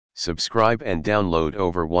Subscribe and download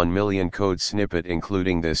over 1 million code snippet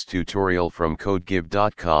including this tutorial from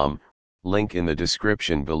codegive.com, link in the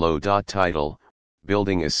description below. Title: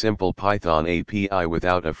 Building a simple Python API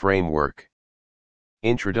without a framework.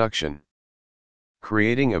 Introduction.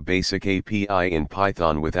 Creating a basic API in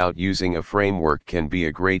Python without using a framework can be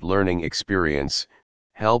a great learning experience,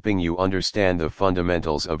 helping you understand the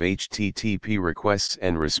fundamentals of HTTP requests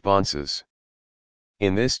and responses.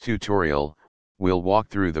 In this tutorial, we'll walk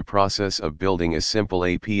through the process of building a simple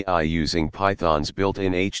API using Python's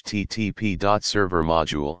built-in http.server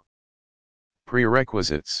module.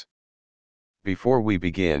 Prerequisites. Before we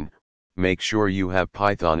begin, make sure you have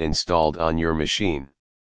Python installed on your machine.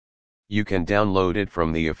 You can download it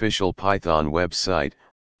from the official Python website,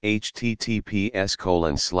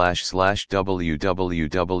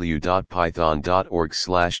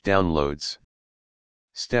 https://www.python.org/downloads.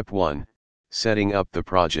 Step 1. Setting up the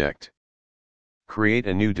project. Create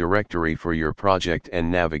a new directory for your project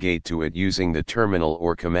and navigate to it using the terminal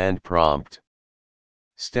or command prompt.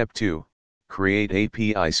 Step 2. Create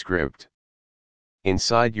API script.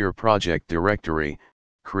 Inside your project directory,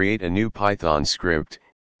 create a new Python script,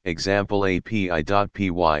 example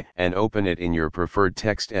api.py, and open it in your preferred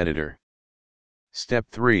text editor. Step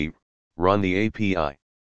 3. Run the API.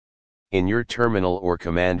 In your terminal or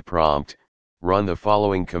command prompt, run the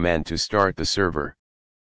following command to start the server.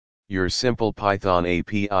 Your simple Python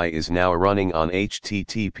API is now running on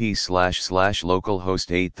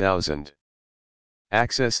http://localhost 8000.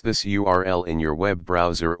 Access this URL in your web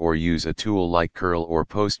browser or use a tool like curl or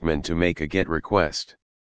Postman to make a GET request.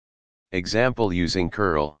 Example using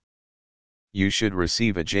curl. You should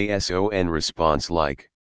receive a JSON response like,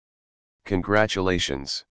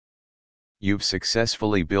 "Congratulations! You've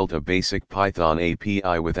successfully built a basic Python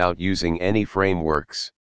API without using any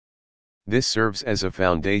frameworks." This serves as a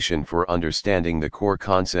foundation for understanding the core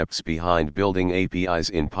concepts behind building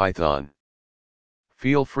APIs in Python.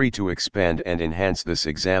 Feel free to expand and enhance this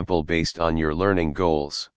example based on your learning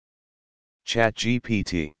goals.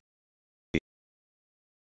 ChatGPT.